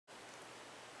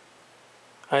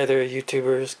Hi there,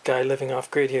 YouTubers. Guy living off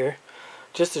grid here.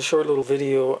 Just a short little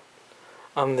video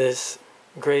on this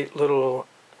great little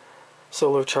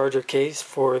solar charger case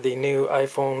for the new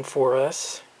iPhone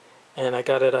 4S, and I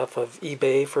got it off of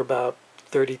eBay for about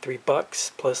 33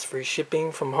 bucks plus free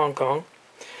shipping from Hong Kong.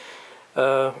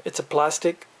 It's a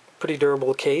plastic, pretty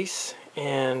durable case,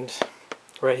 and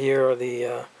right here are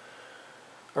the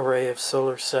array of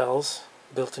solar cells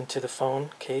built into the phone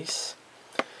case.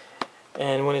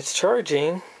 And when it's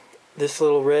charging, this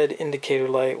little red indicator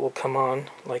light will come on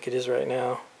like it is right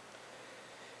now.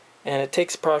 And it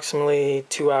takes approximately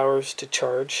 2 hours to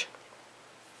charge.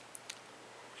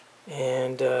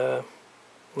 And let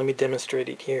me demonstrate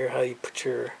it here, how you put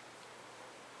your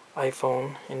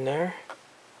iPhone in there.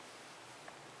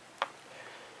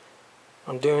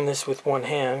 I'm doing this with one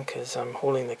hand because I'm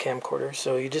holding the camcorder.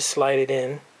 So you just slide it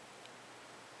in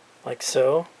like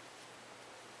so.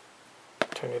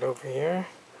 Turn it over here.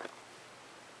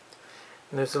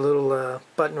 And there's a little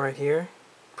button right here.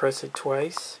 Press it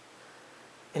twice.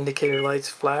 Indicator lights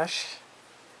flash.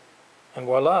 And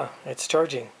voila, it's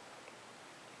charging.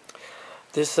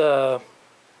 This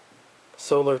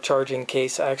solar charging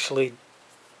case actually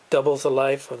doubles the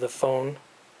life of the phone.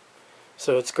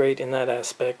 So it's great in that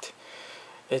aspect.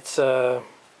 It's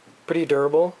pretty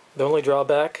durable. The only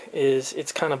drawback is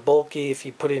it's kind of bulky if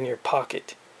you put it in your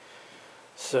pocket.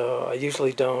 So I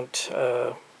usually don't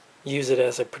use it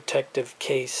as a protective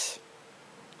case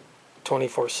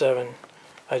 24/7.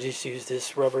 I just use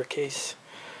this rubber case.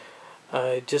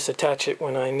 I just attach it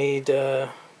when I need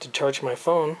to charge my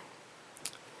phone,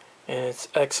 and it's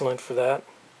excellent for that.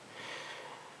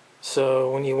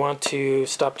 So when you want to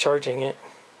stop charging it,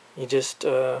 you just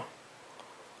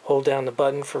hold down the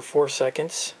button for 4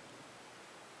 seconds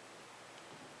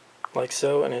like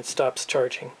so, and it stops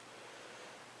charging.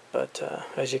 But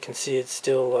as you can see, it's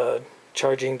still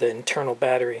charging the internal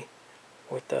battery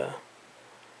with the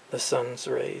sun's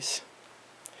rays.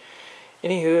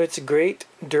 Anywho, it's a great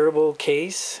durable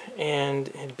case, and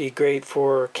it'd be great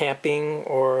for camping,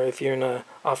 or if you're in a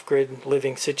off-grid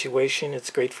living situation,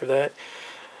 it's great for that.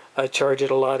 I charge it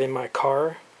a lot in my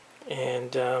car,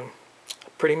 and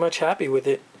pretty much happy with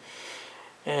it.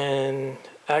 And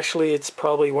actually, it's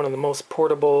probably one of the most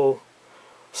portable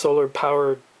solar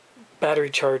powered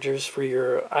battery chargers for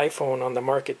your iPhone on the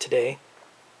market today.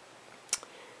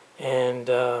 And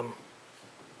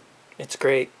it's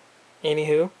great.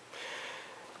 Anywho,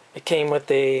 it came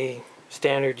with a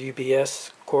standard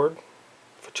UPS cord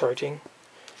for charging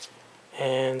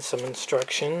and some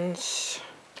instructions,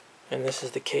 and this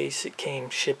is the case it came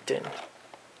shipped in.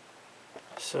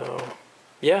 So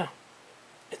yeah,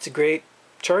 it's a great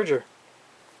charger.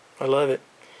 I love it.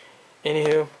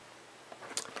 Anywho,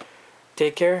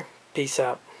 take care. Peace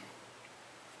out.